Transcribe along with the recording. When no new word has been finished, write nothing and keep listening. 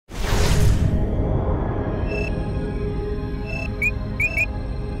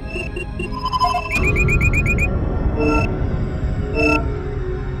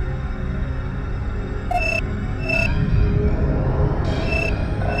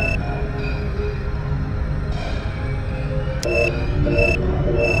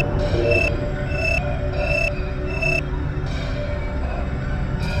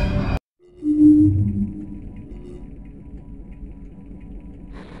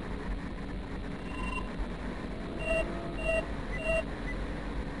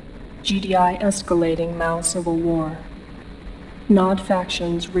GDI escalating Mao civil war. Nod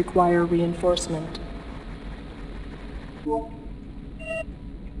factions require reinforcement.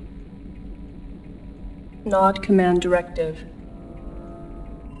 Nod command directive.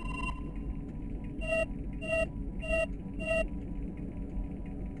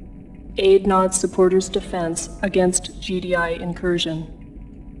 Aid Nod supporters' defense against GDI incursion.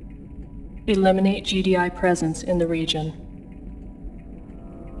 Eliminate GDI presence in the region.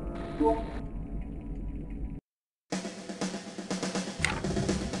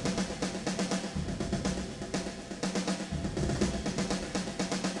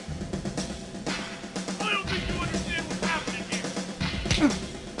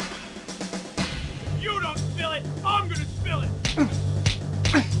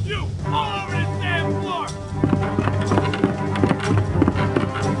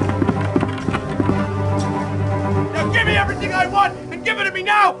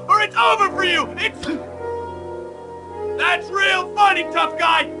 That's real funny, tough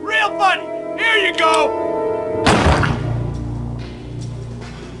guy! Real funny! Here you go!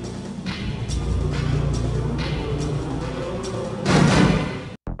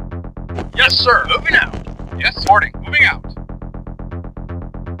 Yes, sir. Moving out. Yes, reporting. Moving out.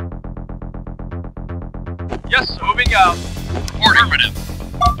 Yes, moving out. Reporting. Affirmative.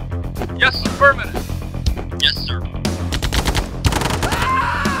 Yes, affirmative. Yes, sir.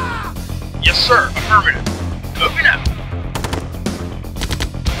 Yes, sir. Affirmative. Moving out.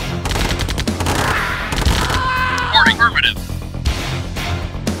 Reporting. Affirmative.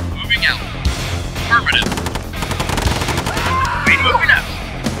 Moving out. Affirmative. Moving out.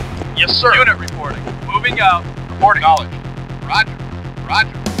 Yes, sir. Unit reporting. Moving out. Reporting. Knowledge. Roger.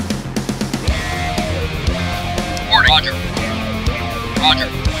 Roger. Reporting. Roger. Roger.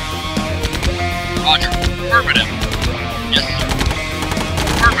 Roger. Affirmative. Yes, sir.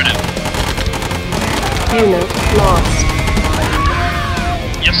 Affirmative. Unit lost.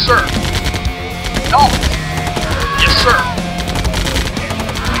 Yes, sir. Knowledge. Yes, sir.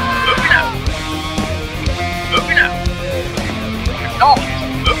 Moving out. Moving out. Knowledge.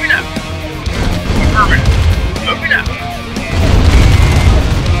 Moving out. Affirmative. Moving out.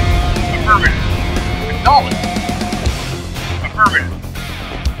 Affirmative. Acknowledge. Affirmative.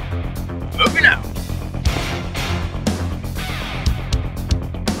 Moving out.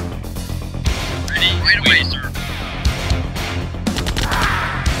 Ready? Right away, sir.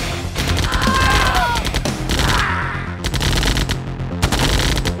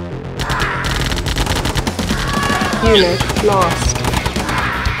 Unit lost.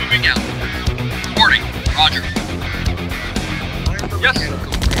 Moving out. Reporting. Roger. Yes, sir.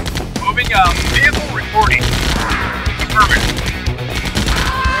 Moving out. Vehicle reporting. Affirmative.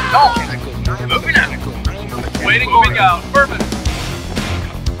 Knowledge. Moving out. Waiting. Moving out. Affirmative.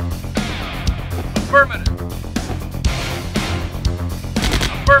 Affirmative.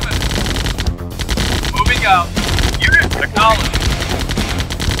 Affirmative. Moving out. Unit acknowledged.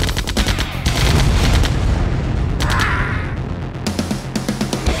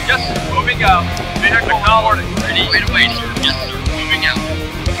 Yes, sir. Moving out. Vehicle acknowledged. Ready? Right away, sir. Yes, sir. Moving out.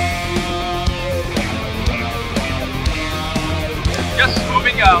 Yes,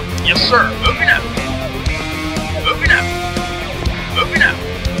 moving out. Yes, sir. Moving out. Moving out. Moving out.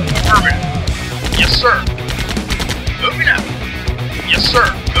 Affirmative. Yes, sir. Moving out. Yes, sir.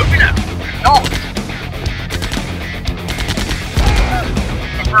 Moving out. Acknowledged.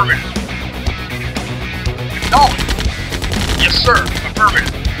 Affirmative. Acknowledged. Yes, sir.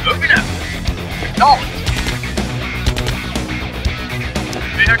 Affirmative. Moving out. Acknowledged.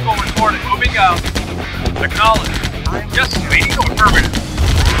 Vehicle reporting. Moving out. Acknowledged. Yes, waiting. Affirmative.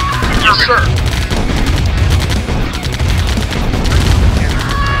 Yes, sir.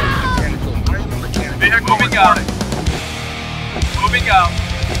 Vehicle moving out. Moving out.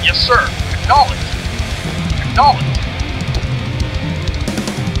 Yes, sir. Acknowledged. Acknowledged.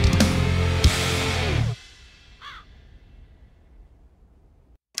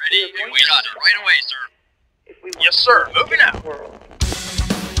 Ready? Wait on it. Right away, sir. Yes, sir. Moving out.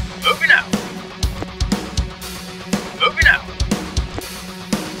 Moving out. Moving out.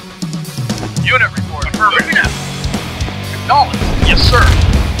 Unit report. Affirmative. Moving out. Acknowledged. Yes, sir.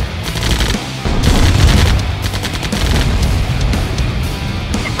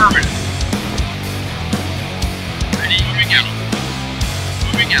 Affirmative. Ready? Moving out.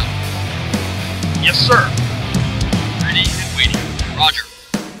 Moving out. Yes, sir. Ready and waiting. Roger.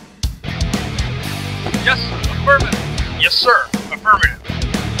 Yes, affirmative. Yes, sir. Affirmative.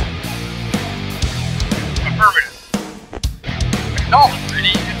 Affirmative. Acknowledged.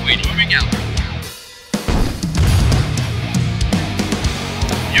 Ready and waiting. Moving out.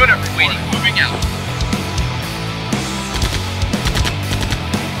 Unit waiting. Moving out.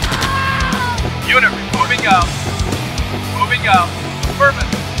 Unit moving out. Moving out. Affirmative.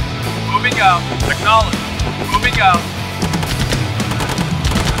 Moving out. Acknowledged. Moving out.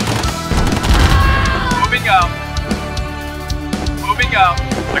 Moving out. Moving out.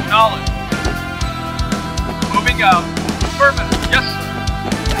 Acknowledged. Moving out. Affirmative. Yes, sir.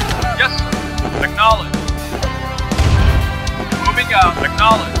 Yes, sir. Acknowledged. Moving out.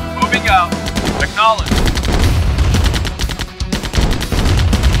 Acknowledged. Moving out. Acknowledged.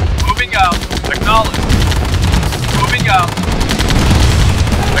 Moving out. Acknowledged. Moving out.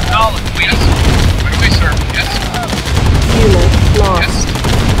 Acknowledged. Wait a second. Right away, sir. Yes. Unit lost. Yes.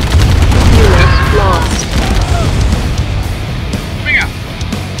 Unit Yes. lost. Moving out.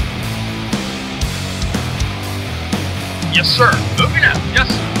 Yes, sir. Moving out. Yes,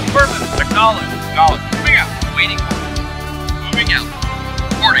 sir. Affirmative. Acknowledged. Acknowledged. Moving out. Waiting. Moving out.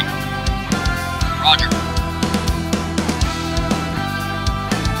 Reporting. Roger.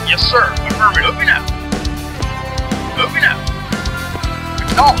 Yes, sir. Affirmative. Moving out. Moving out.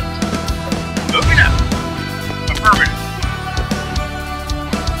 Acknowledged. Moving out. Affirmative.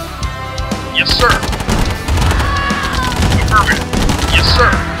 Yes, sir. Affirmative. Yes,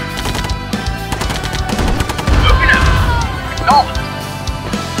 sir. Moving out. Acknowledged.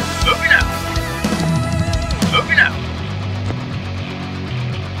 Moving out. Moving out.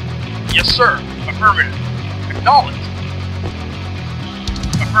 Yes, sir. Affirmative. Acknowledged.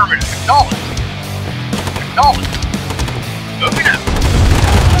 Affirmative. Acknowledged. Acknowledged. Moving out.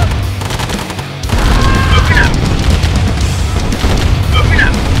 Moving out. Moving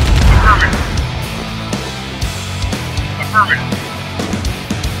out. Affirmative. Affirmative.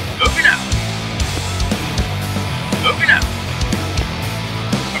 Moving out. Moving out.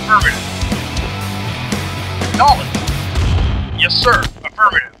 Affirmative. Acknowledged. Yes, sir.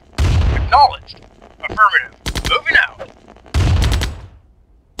 Affirmative. Acknowledged. Affirmative. Moving out.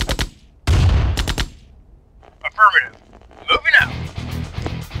 Affirmative. Moving out.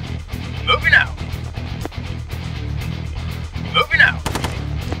 Moving out. Moving out.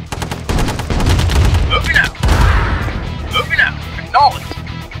 Moving out. Moving out. Acknowledged.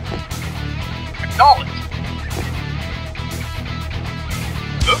 Acknowledged.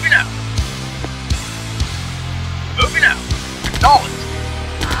 Moving out. Moving out. Acknowledged.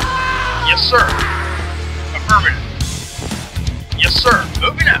 Yes, sir. Affirmative. Yes, sir.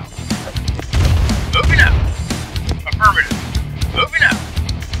 Moving out. Moving out. Affirmative. Moving out.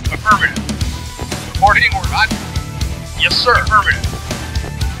 Affirmative. Reporting order. Roger. Yes, sir. Affirmative.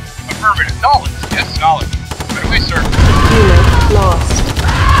 Affirmative. Knowledge. Yes, knowledge. Right away, sir. Unit lost.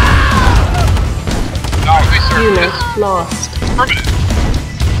 Right away, sir. Unit Yes. lost. Affirmative.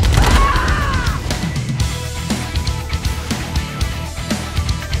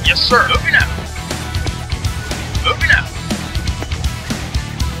 Yes, sir. Moving out. Moving out.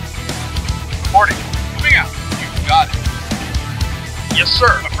 Reporting. Moving out. You got it. Yes,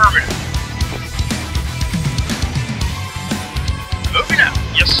 sir. Affirmative. Moving out.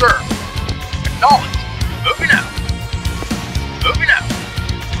 Yes, sir. Acknowledged. Moving out. Moving out.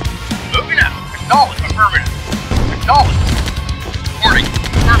 Moving out. Acknowledged. Affirmative. Acknowledged. Reporting.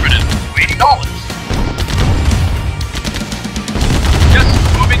 Affirmative. Waiting. Acknowledged. Yes,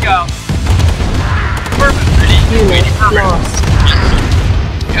 moving out. Affirmative. Ready. Unit Waiting. Affirmative. lost. Yes, sir.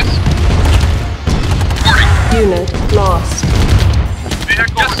 Yes. Reporting. Unit lost.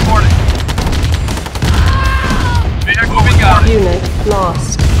 Vehicle yes. Reporting. Vehicle moving out. Unit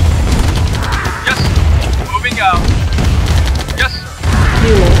lost. Yes, moving out. Yes, sir.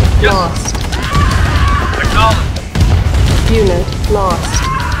 Unit Yes. lost. Acknowledged. Unit lost.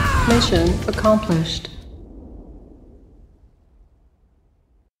 Mission accomplished.